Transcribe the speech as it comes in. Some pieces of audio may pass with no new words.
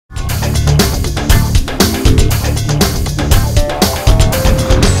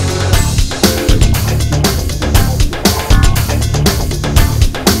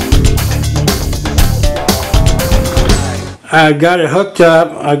I got it hooked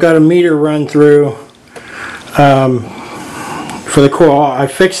up. I got a meter run through for the coil. I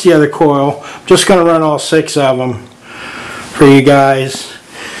fixed the other coil. I'm just going to run all 6 of them for you guys.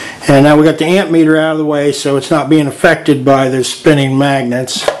 And now we got the amp meter out of the way, so it's not being affected by the spinning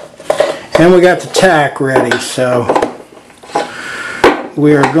magnets. And we got the tack ready, so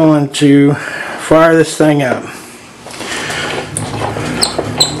we are going to fire this thing up.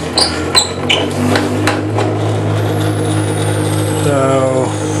 So,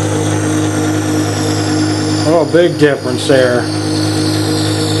 oh, big difference there.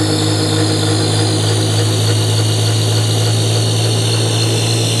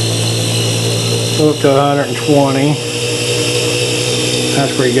 Go up to 120.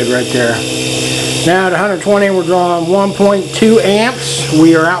 That's pretty good right there. Now at 120 we're drawing 1.2 amps.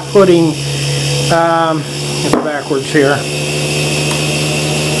 We are outputting, it's backwards here.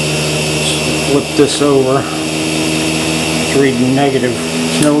 Flip this over. It's reading negative.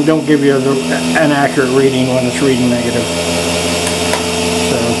 No, don't give you an accurate reading when it's reading negative.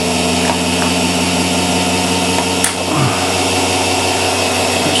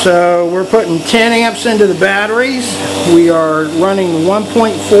 So we're putting 10 amps into the batteries. We are running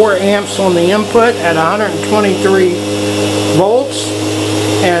 1.4 amps on the input at 123 volts.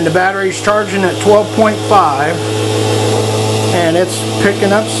 And the battery's charging at 12.5. And it's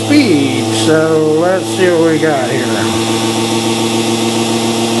picking up speed. So let's see what we got here.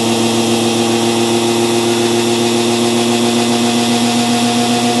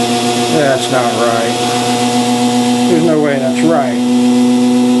 That's not right. There's no way that's right.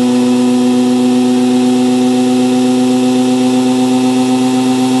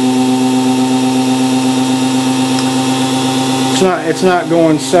 It's not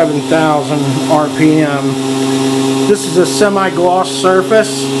going 7,000 RPM. This is a semi-gloss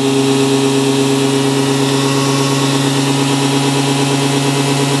surface.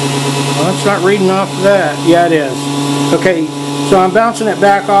 Well, it's not reading off of that. Yeah, it is. Okay, so I'm bouncing it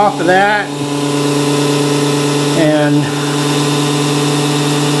back off of that. And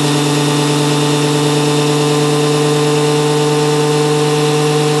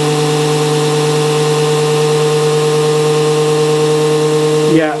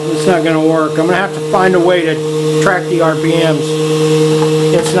yeah, it's not going to work. I'm going to have to find a way to track the RPMs.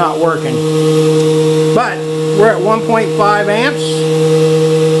 It's not working. But we're at 1.5 amps,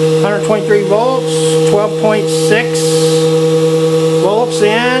 123 volts, 12.6 volts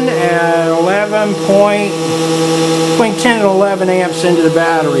in, and between 10 and 11 amps into the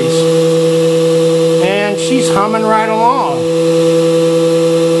batteries. And she's humming right along.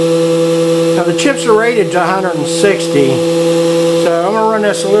 Now the chips are rated to 160. So I'm going to run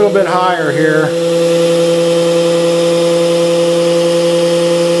this a little bit higher here.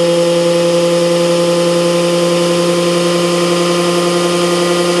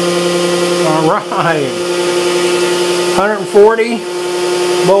 Alright. 140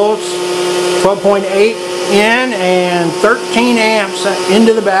 volts, 12.8 in, and 13 amps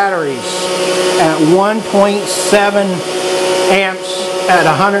into the batteries at 1.7 amps at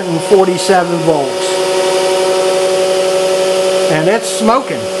 147 volts. And it's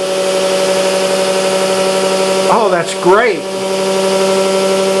smoking. Oh, that's great.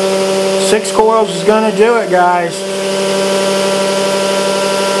 6 coils is going to do it, guys.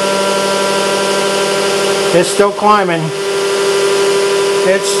 It's still climbing.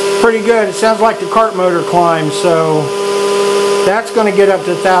 It's pretty good. It sounds like the cart motor climbs, so that's going to get up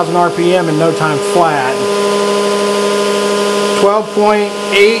to 1,000 RPM in no time flat.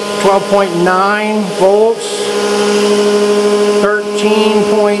 12.8, 12.9 volts.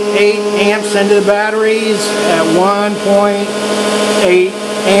 13.8 amps into the batteries at 1.8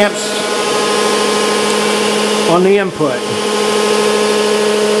 amps on the input.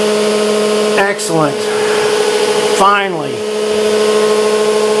 Excellent. Finally.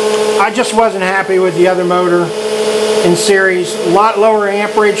 I just wasn't happy with the other motor in series. A lot lower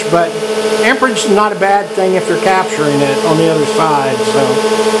amperage, but amperage is not a bad thing if you're capturing it on the other side. So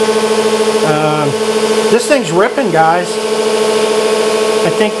this thing's ripping, guys. I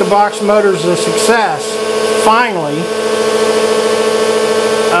think the Boxmotor is a success. Finally.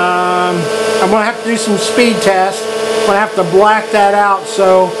 I'm going to have to do some speed tests. I'm going to have to black that out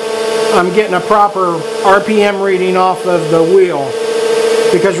so I'm getting a proper RPM reading off of the wheel.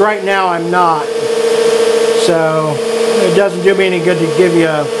 Because right now I'm not. So it doesn't do me any good to give you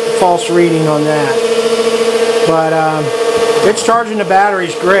a false reading on that. But it's charging the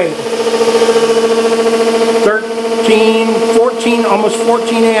batteries great. 13, 14, almost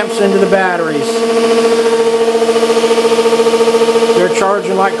 14 amps into the batteries. They're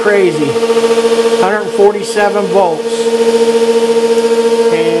charging like crazy. 147 volts.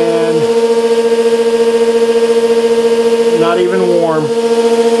 And not even warm.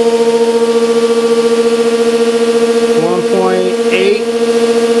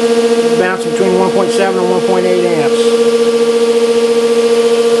 1.8. Bounce between 1.7 and 1.8 amps.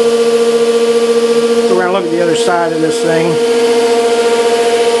 So we're going to look at the other side of this thing.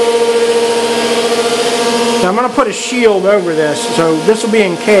 Now I'm going to put a shield over this, so this will be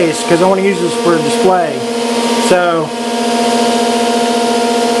encased because I want to use this for a display. So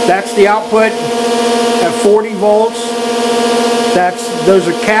that's the output at 40 volts. Those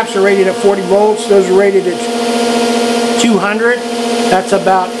caps are rated at 40 volts. Those are rated at 200. That's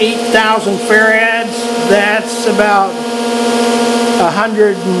about 8,000 farads. That's about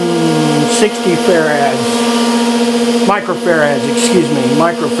 160 farads. Microfarads, excuse me,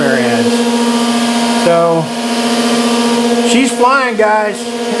 microfarads. So she's flying, guys.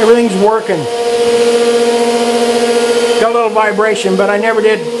 Everything's working. Got a little vibration, but I never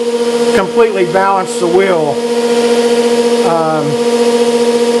did completely balance the wheel.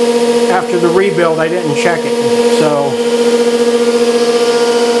 After the rebuild, I didn't check it. So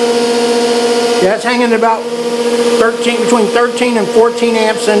yeah, it's hanging about between 13 and 14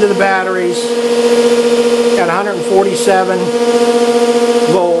 amps into the batteries. Got 147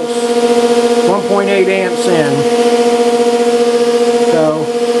 volts, 1.8 amps in. So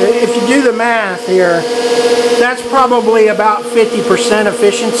if you do the math here, that's probably about 50%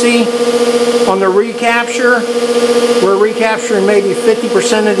 efficiency on the recapture. We're recapturing maybe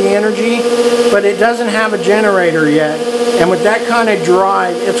 50% of the energy, but it doesn't have a generator yet. And with that kind of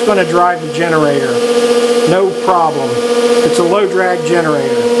drive, it's going to drive the generator. No problem. It's a low drag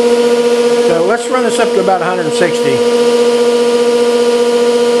generator. So let's run this up to about 160.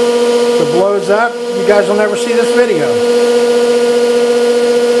 If it blows up, you guys will never see this video.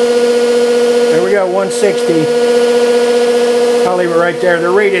 There we go, 160. I'll leave it right there.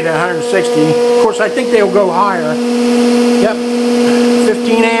 They're rated at 160. Of course, I think they'll go higher. Yep,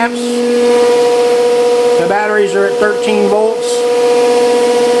 15 amps. The batteries are at 13 volts.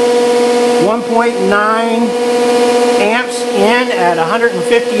 1.9 amps in at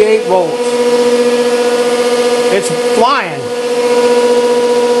 158 volts. It's flying.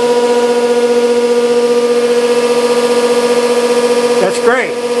 That's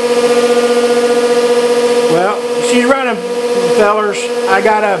great. Well, she's running, fellers. I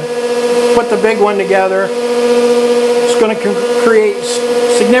gotta put the big one together. It's going to create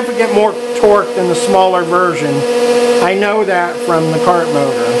significant more torque than the smaller version. I know that from the cart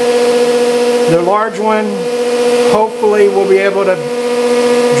motor. The large one, hopefully, will be able to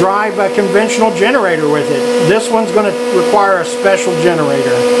drive a conventional generator with it. This one's going to require a special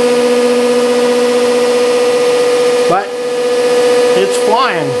generator. But it's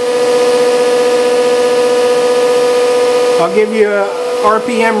flying. I'll give you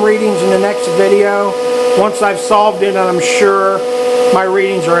RPM readings in the next video. Once I've solved it and I'm sure my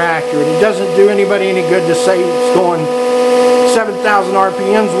readings are accurate. It doesn't do anybody any good to say it's going 7,000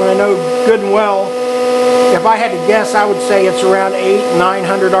 RPMs when I know good and well, if I had to guess, I would say it's around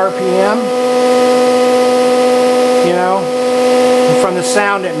 800-900 RPM. You know, from the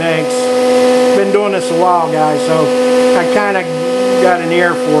sound it makes. Been doing this a while, guys, so I kind of got an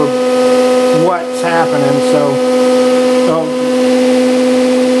ear for what's happening. So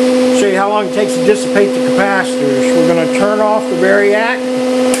show you how long it takes to dissipate the capacitors. We're going to turn off the variac.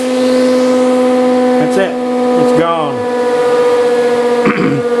 That's it. It's gone.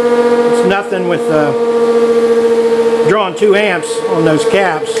 It's nothing with drawing 2 amps on those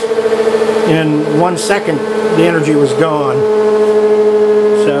caps. In 1 second, the energy was gone.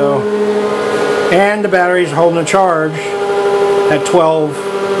 So, and the battery's holding a charge at 12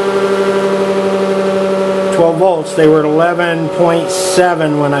 volts. They were at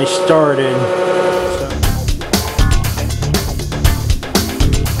 11.7 when I started.